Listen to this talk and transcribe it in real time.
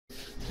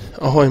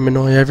Ahoy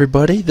Manoy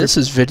everybody, this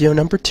is video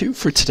number 2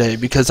 for today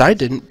because I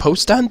didn't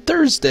post on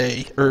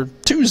Thursday, or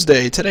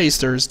Tuesday, today's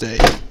Thursday.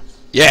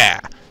 Yeah,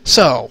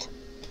 so,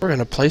 we're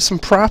gonna play some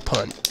Prop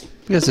Hunt,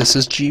 because this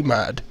is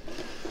Gmod.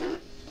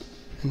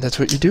 And that's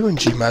what you do in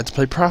Gmods,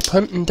 play Prop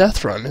Hunt and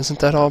Death Run, isn't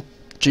that all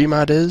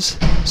Gmod is?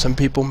 Some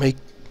people make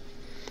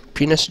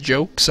penis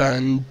jokes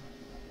in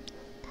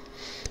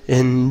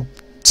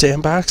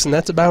Sandbox, and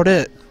that's about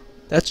it.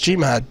 That's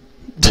Gmod.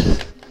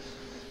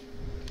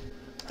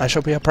 I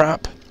shall be a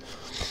prop.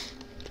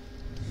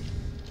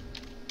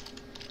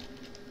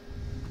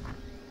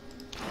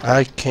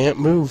 I can't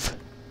move.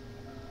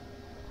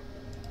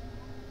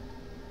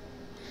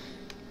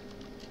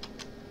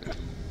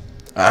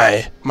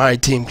 My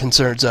team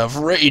concerns of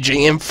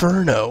Raging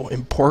Inferno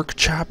and Pork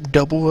Chop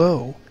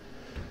 00.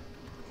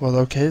 Well,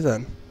 okay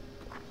then.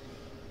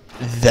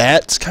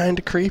 That's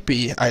kinda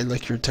creepy. I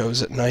lick your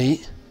toes at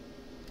night.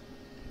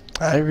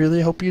 I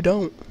really hope you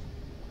don't.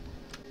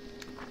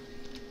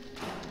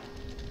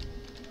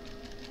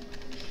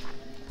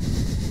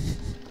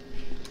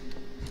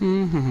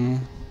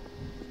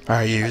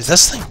 Are you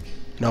this thing?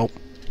 Nope.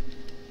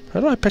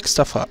 How do I pick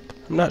stuff up?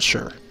 I'm not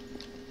sure.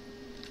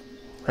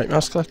 Right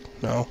mouse click?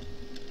 No.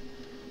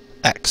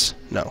 X?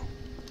 No.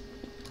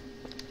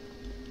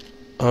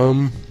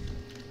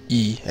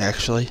 E,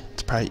 actually.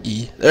 It's probably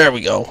E. There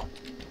we go.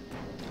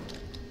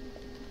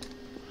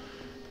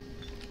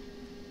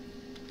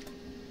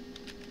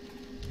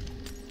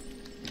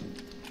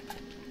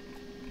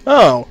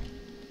 Oh.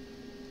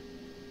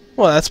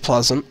 Well, that's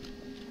pleasant.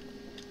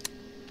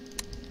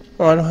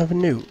 Oh, I don't have a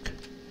nuke.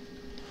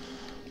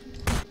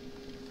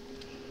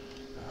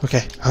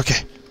 Okay.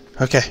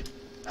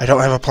 I don't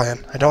have a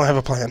plan.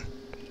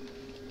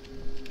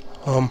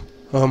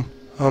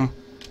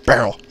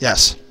 Barrel.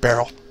 Yes,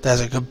 barrel.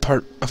 That's a good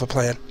part of a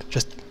plan.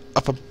 Just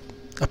up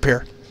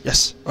here.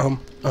 Yes. I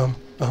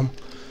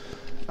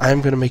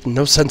am gonna make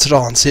no sense at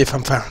all and see if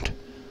I'm found.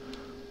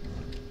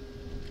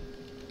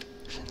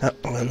 No,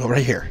 I'm gonna go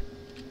right here.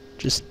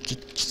 Just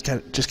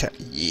kind of,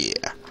 yeah.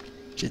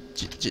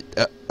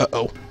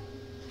 Uh-oh.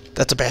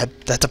 That's a bad.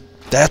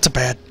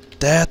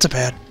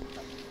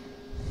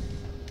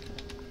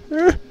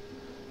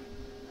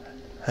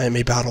 I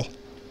may battle.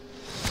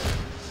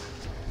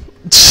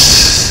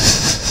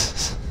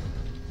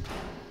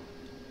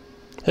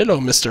 Hello,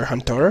 Mr.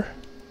 Hunter.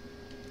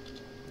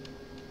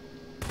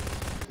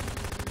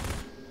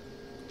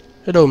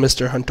 Hello,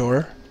 Mr.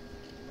 Hunter.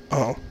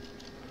 Oh.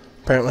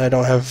 Apparently I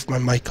don't have my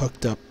mic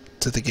hooked up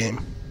to the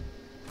game.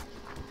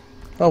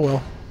 Oh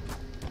well.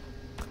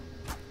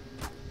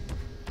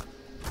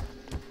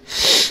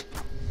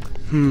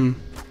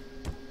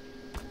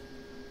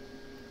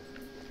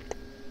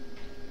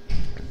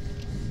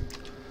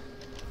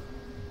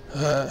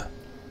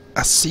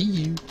 I see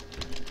you.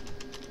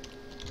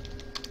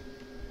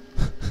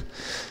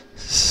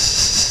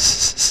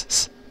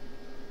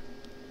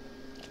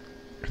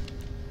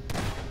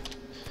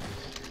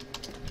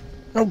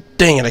 Oh,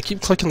 dang it, I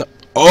keep clicking the...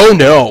 Oh,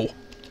 no!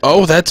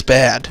 Oh, that's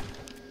bad.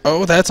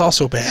 Oh, that's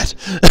also bad.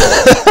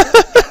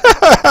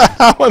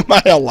 How am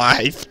I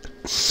alive?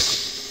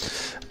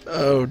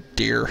 Oh,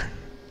 dear.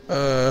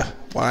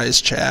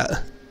 Wise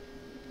chat.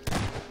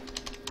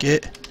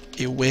 Get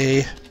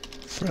away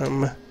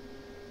from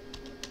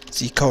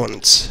the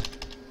cones.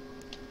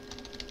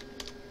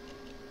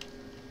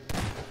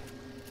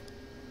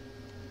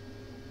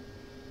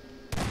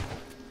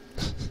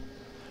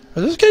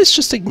 Are those guys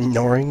just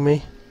ignoring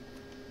me?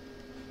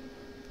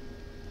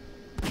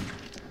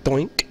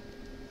 Doink.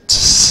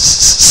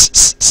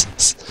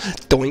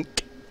 Doink.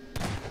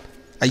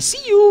 I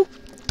see you.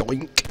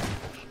 Doink.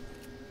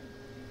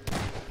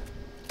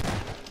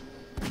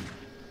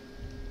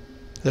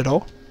 Is that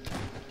all?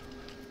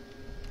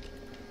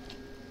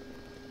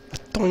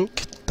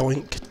 Doink,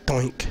 doink,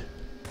 doink.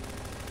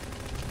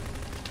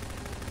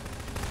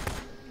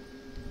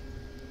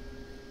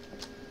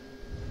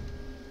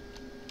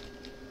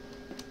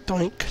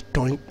 Doink,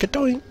 doink,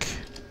 doink.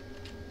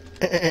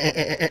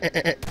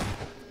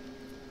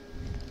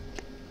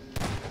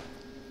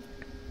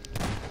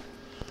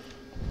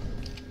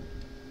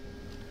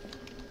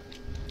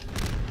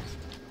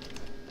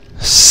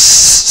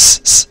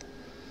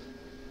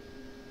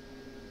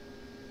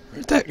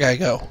 Where'd that guy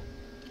go?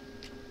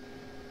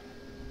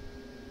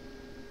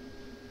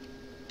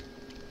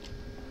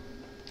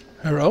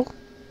 Hello?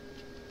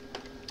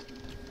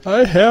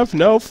 I have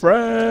no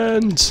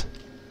friends!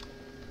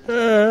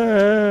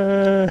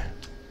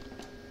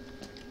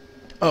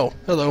 Oh,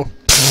 hello.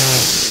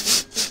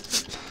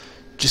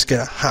 Just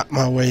gonna hop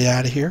my way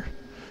out of here.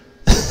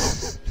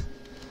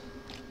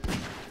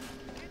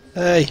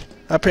 Hey,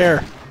 up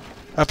here.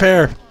 Up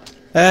here.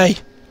 Hey.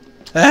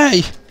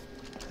 Hey.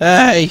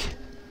 Hey.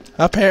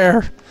 Up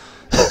here.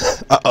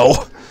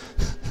 Uh-oh.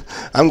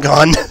 I'm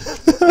gone.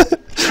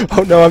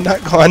 Oh no, I'm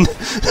not gone.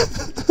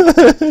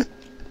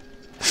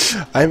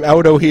 I'm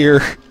out-o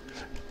here.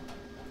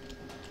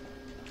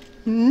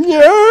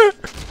 Yeah.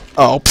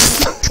 Oh,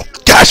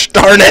 pff. Gosh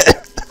darn it.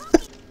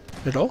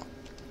 Hello?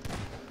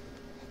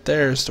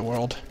 There's the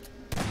world.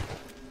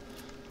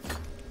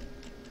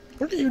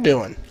 What are you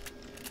doing?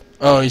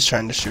 Oh, he's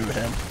trying to shoot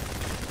him.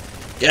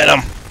 Get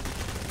him!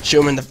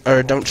 Shoot him in the...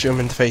 Or don't shoot him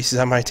in the face. He's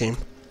on my team.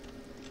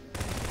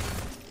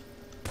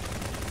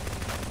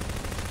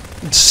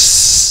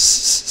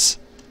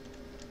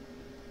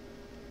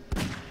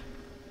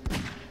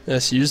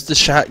 Yes, use the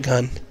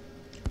shotgun.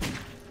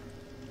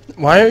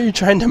 Why are you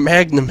trying to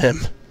magnum him?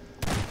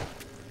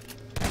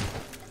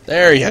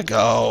 There you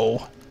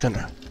go.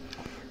 Gonna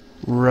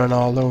run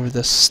all over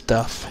this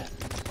stuff.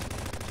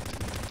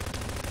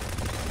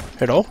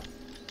 Hello?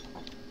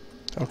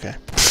 Okay.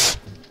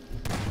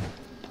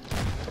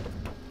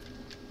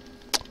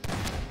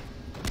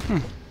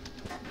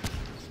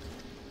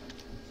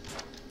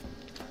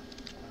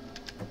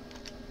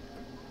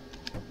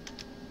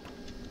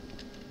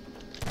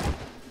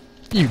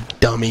 You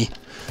dummy.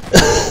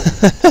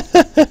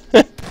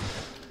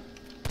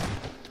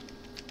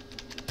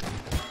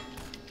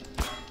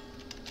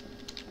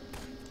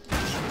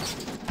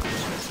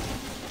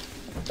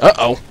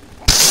 Uh-oh.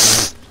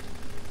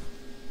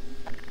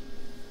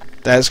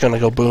 That's gonna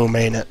go boom,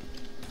 ain't it?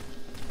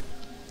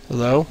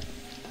 Hello?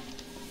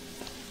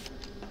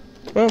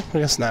 Well, I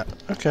guess not.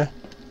 Okay.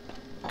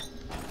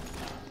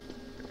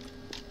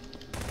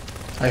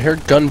 I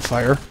heard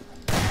gunfire.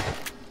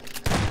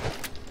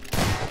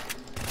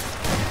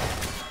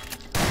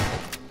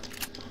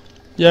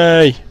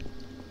 Yay!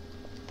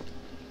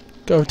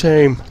 Go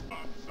team!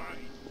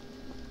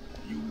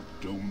 You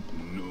don't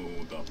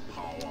know the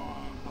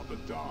power of the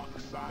dark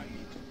side.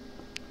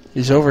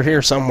 He's over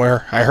here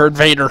somewhere. I heard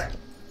Vader.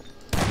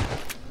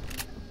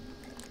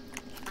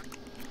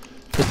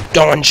 Just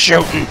going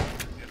shooting.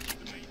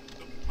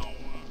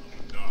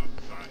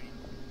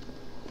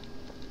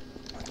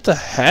 What the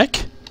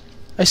heck?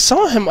 I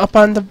saw him up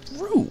on the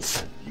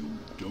roof. You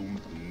don't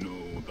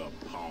know the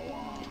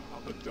power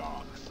of the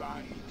dark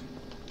side.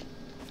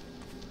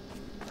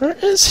 Where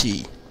is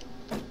he?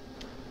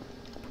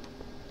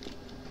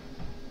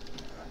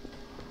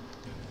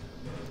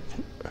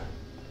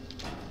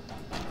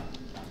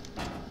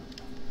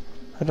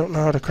 I don't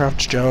know how to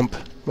crouch jump.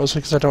 Mostly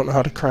because I don't know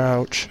how to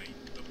crouch.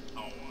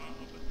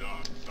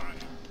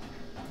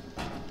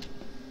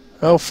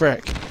 Oh,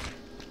 frick.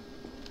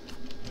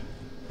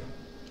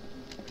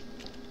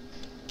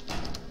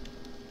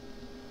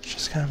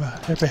 Just kind of a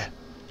hippie.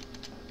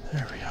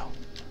 There we go.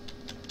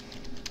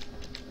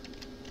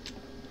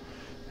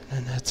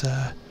 And then it's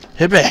a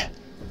hippie.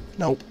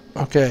 Nope.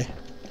 Okay.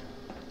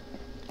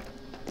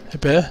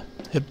 Hippie.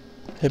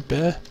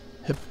 Hippie.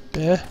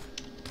 Hippie.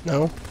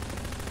 No.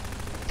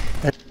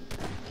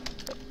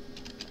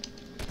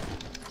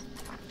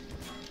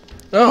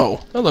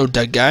 Oh, hello,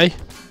 dead guy.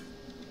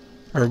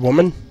 Or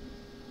woman.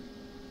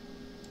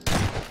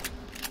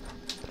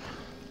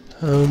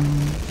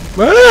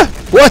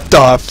 What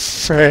the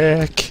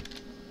frick?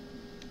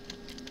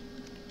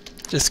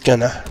 Just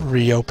gonna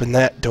reopen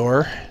that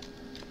door.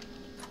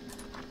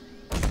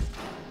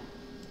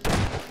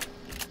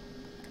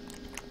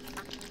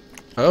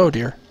 Oh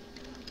dear.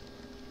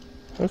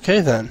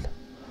 Okay then.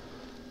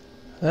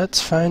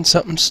 Let's find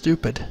something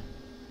stupid.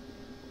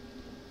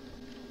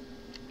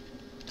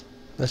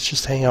 Let's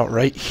just hang out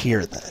right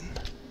here then.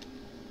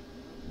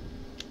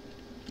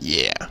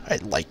 Yeah, I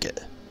like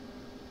it.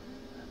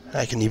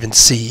 I can even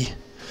see.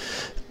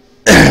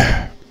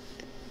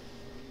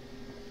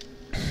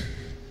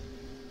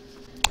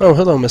 Oh,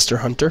 hello, Mr.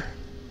 Hunter.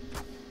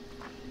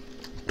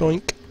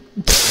 Doink.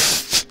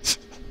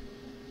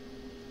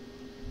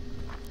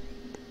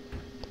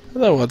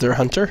 Hello, other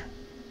hunter.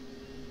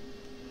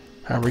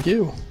 How are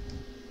you?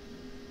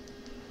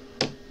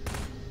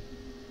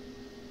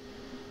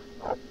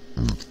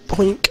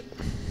 Boink.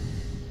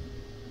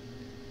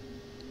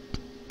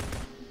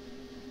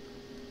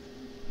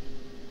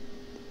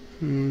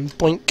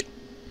 Boink.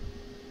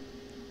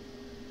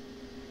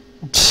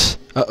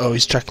 Uh-oh,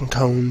 he's checking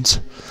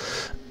cones.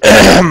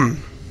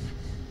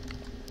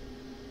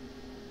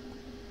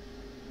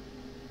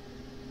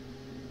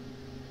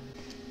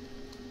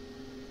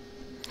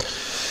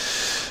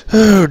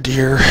 Oh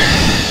dear.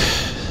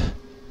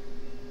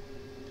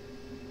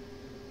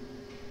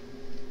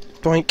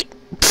 Boink.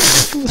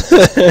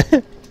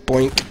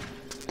 Boink.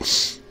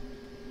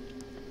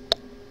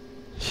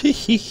 Hee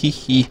hee hee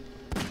hee.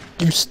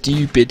 You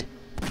stupid.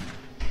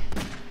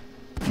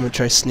 I'm gonna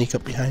try sneak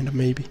up behind him,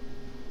 maybe.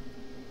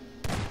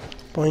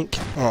 Boink.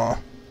 Aw.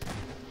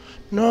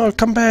 No,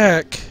 come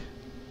back.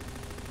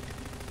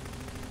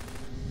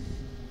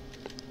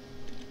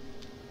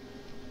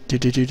 Do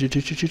do do do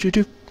do do do do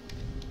do.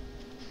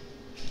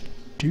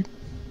 Do.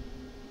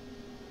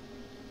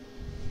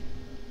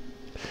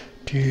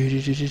 Do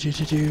do do do do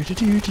do do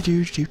do do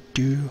do do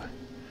do.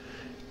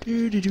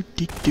 Do do do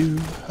do do.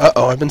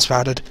 Uh-oh, I've been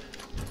spotted.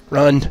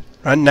 Run.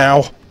 Run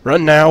now.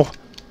 Run now.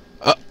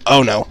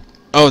 Oh no.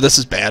 Oh, this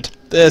is bad.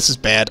 This is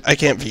bad. I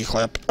can't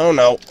V-clip. Oh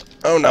no.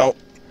 Oh no.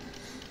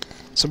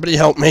 Somebody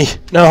help me.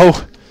 No.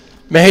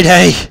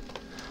 Mayday.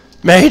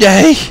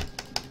 Mayday.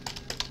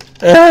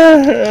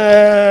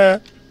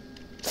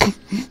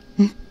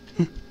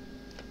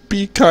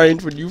 Be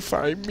kind when you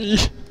find me.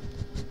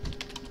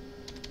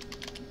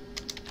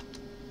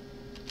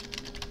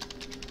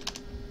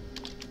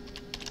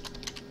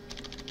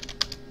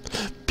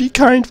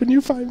 kind when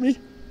you find me.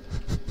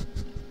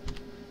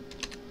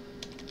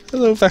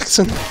 Hello,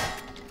 Vexen.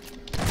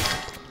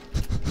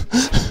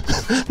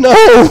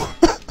 No!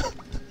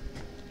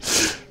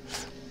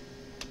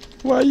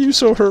 Why are you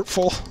so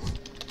hurtful?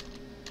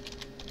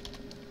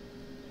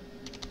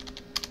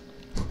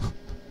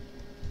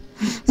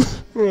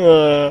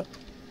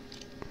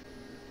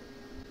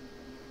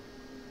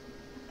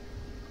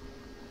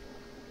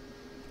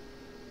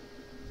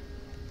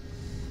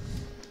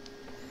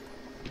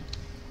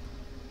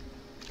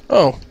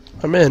 Oh,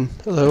 I'm in.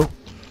 Hello.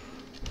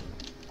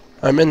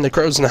 I'm in the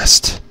crow's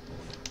nest.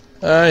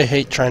 I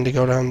hate trying to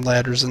go down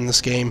ladders in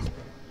this game.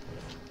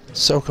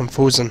 It's so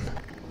confusing.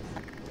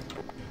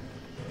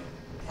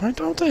 Why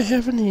don't I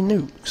have any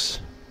nukes?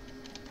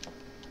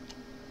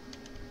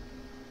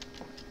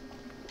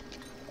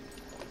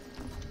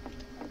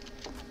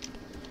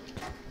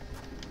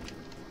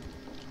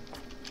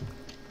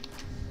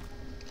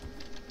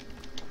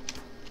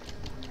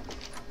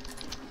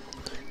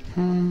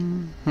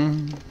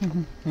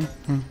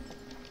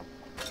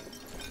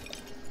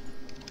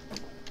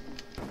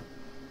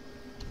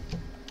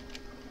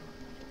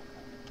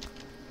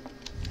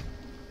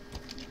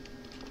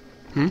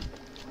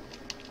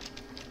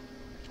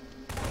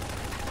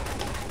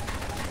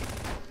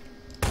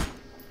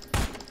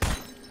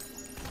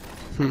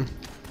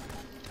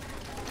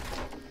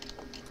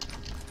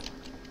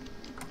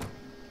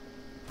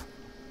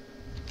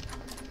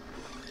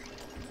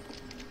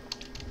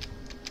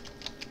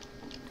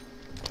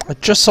 I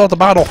just saw the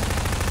bottle.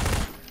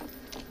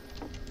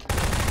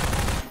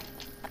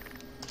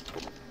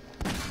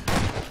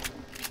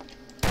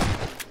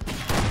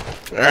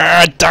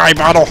 Ah, die,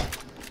 bottle!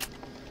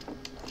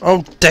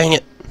 Oh, dang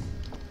it.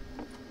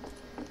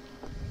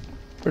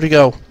 Where'd he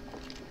go?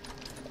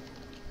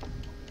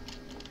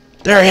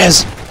 There he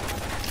is!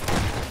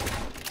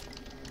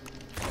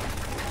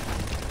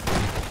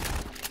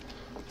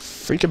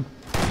 Freaking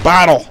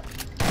bottle!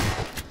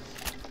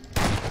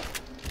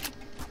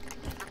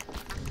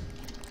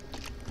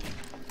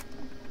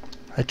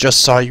 I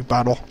just saw you,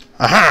 bottle.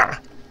 Aha!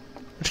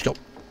 Where'd you go?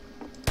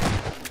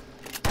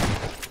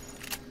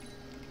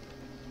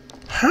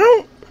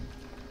 How?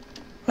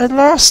 I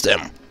lost him.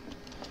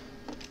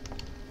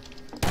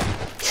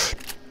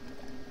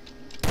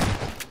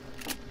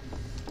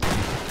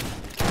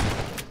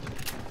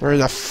 Where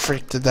the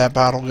freak did that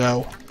bottle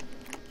go?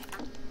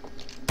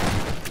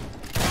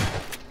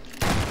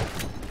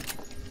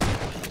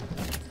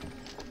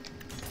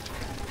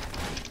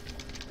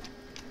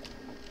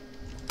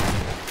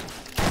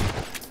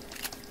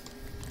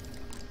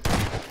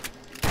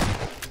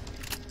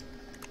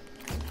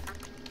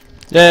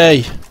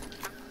 Yay!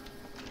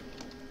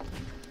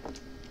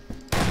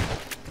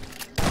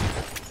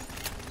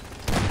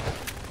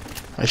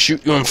 I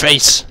shoot you in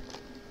face.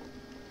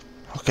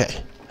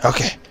 Okay,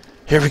 okay.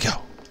 Here we go.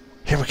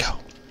 Here we go.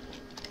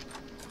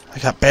 I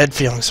got bad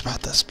feelings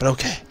about this, but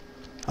okay.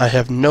 I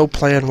have no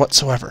plan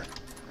whatsoever.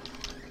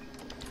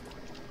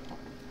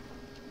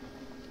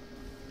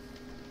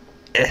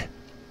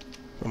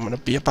 I'm gonna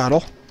be a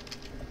bottle.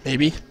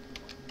 Maybe.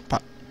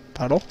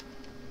 Bottle?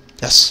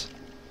 Yes.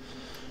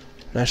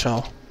 And I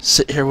shall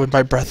sit here with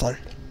my brethren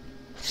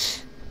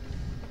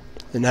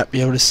and not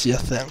be able to see a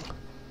thing.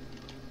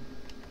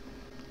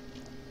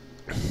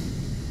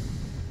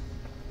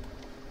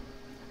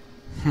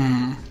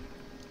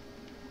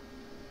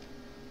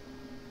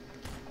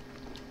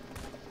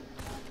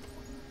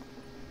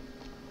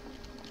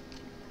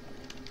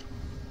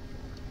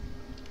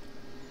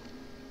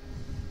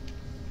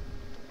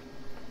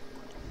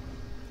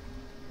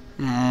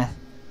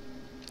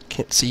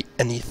 Can't see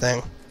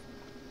anything.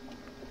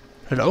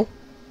 Hello?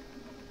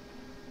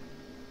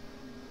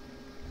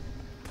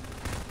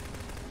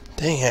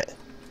 Dang it.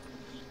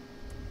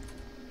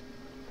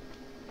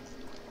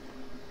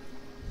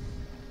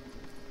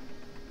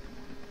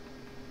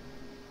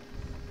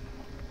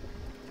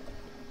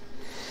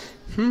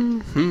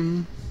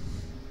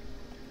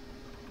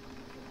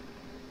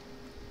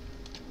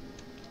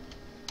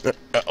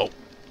 Uh-oh.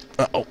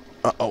 Uh-oh.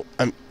 Uh-oh.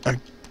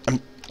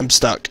 I'm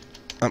stuck.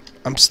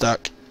 I'm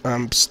stuck.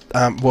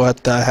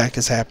 What the heck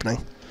is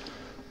happening?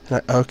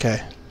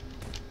 Okay.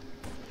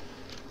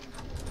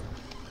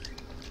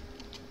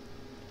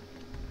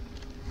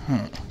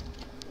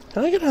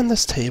 Can I get on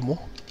this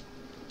table?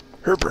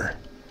 Herber.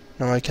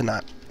 No, I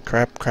cannot.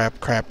 Crap, crap,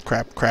 crap,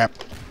 crap, crap.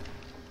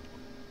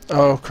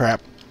 Oh,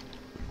 crap.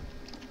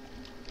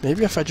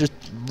 Maybe if I just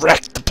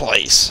wreck the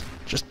place.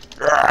 Just...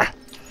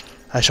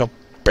 I shall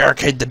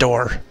barricade the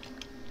door.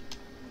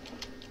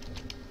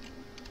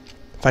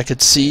 If I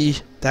could see,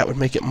 that would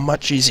make it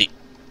much easier.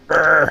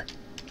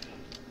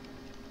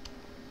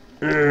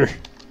 I'm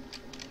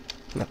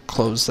gonna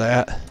close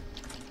that.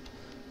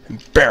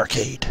 And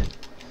barricade.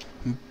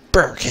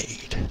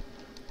 Barricade.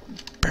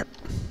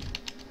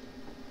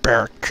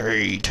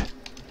 Barricade.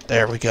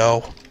 There we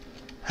go.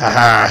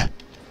 Haha.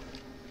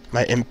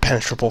 My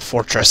impenetrable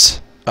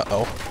fortress.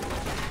 Uh-oh.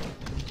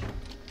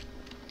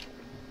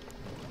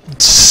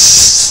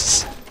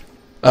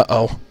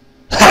 Uh-oh.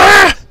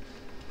 Ha!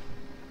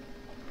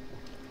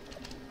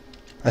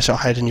 I shall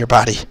hide in your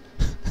body.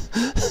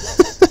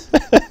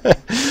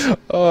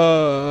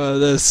 Oh,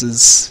 this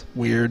is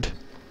weird. I'm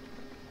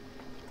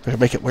gonna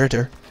make it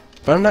weirder,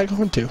 but I'm not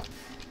going to.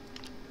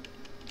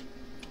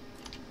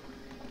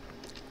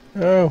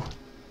 Oh,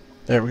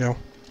 there we go.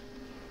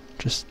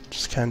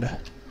 Just kinda.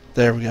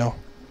 There we go.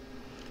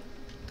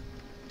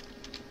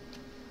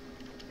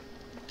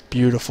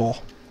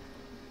 Beautiful.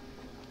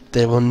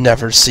 They will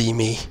never see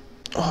me.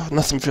 Oh,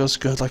 nothing feels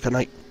good like a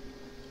night.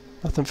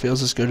 Nothing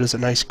feels as good as a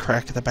nice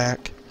crack in the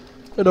back.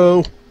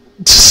 Hello.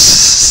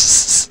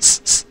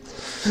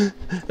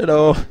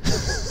 Hello.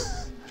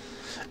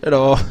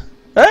 Hello.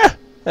 Ah!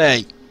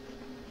 Hey.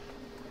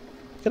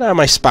 Get out of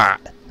my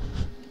spot.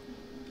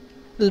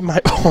 This is my.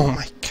 Oh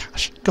my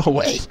gosh. Go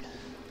away.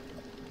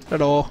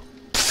 Hello.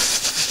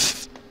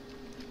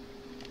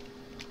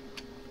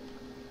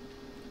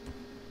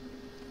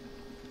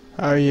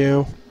 How are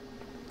you?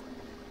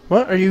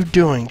 What are you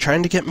doing?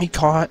 Trying to get me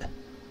caught?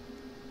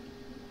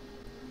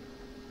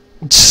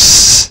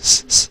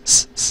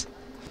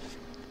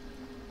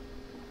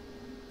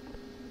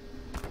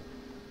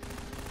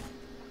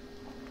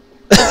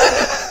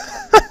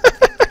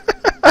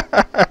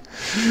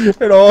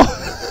 Hello.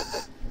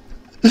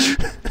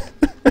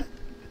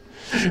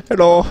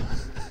 Hello.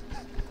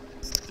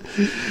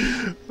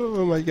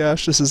 Oh my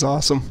gosh, this is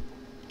awesome.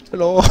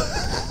 Hello.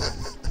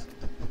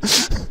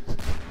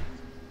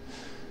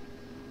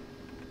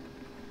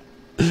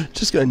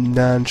 Just gonna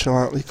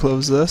nonchalantly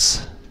close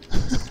this.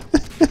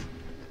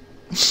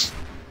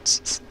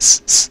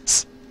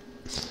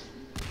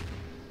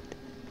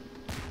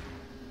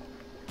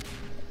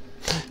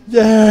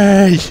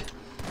 Yay!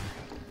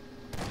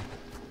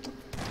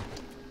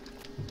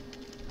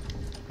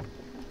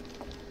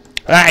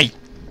 Hey!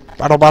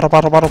 Bottle, bottle,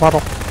 bottle, bottle,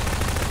 bottle.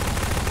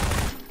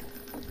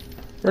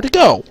 Where'd it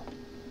go?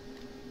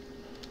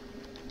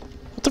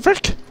 What the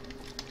frick?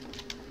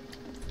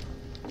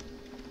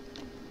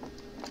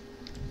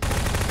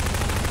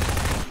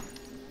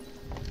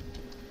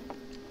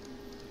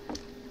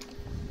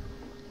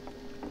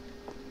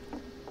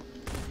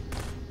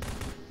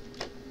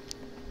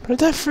 Where'd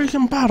that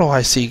freaking bottle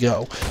I see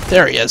go?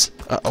 There he is.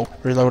 Uh-oh,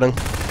 reloading.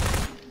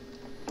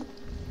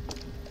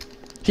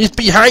 He's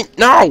behind.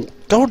 No!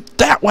 Go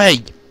that way!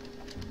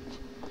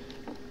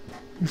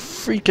 You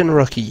freaking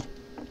rookie.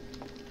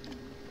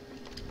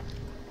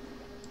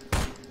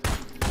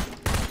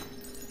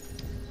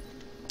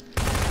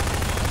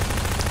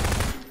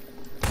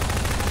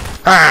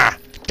 Ah!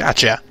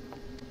 Gotcha!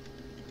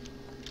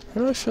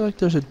 Why do I feel like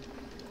there's a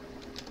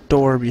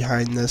door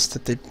behind this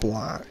that they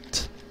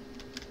blocked?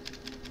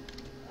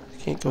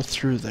 I can't go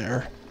through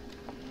there.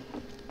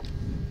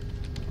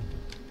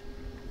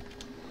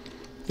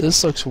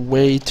 This looks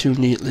way too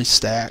neatly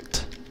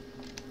stacked.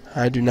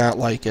 I do not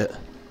like it.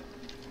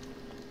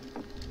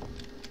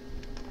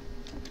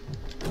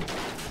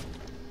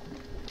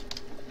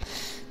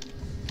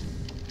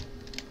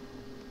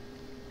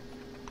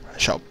 I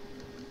shall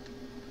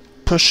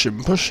push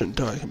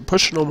until I can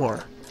push no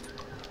more.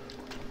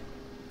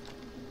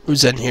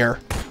 Who's in here?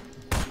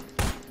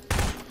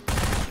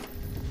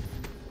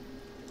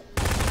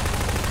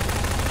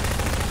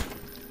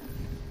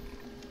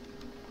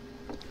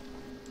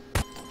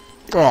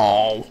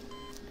 Oh.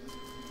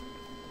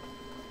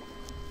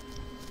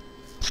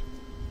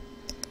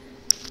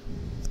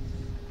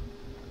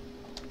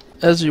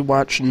 As you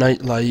watch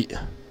Nightlight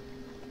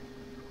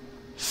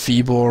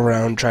feeble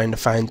around trying to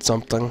find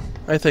something,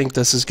 I think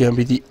this is going to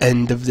be the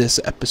end of this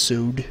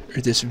episode,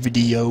 or this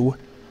video.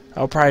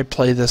 I'll probably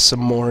play this some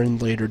more in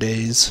later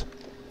days.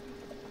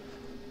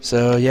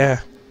 So, yeah.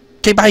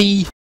 Okay,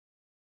 bye!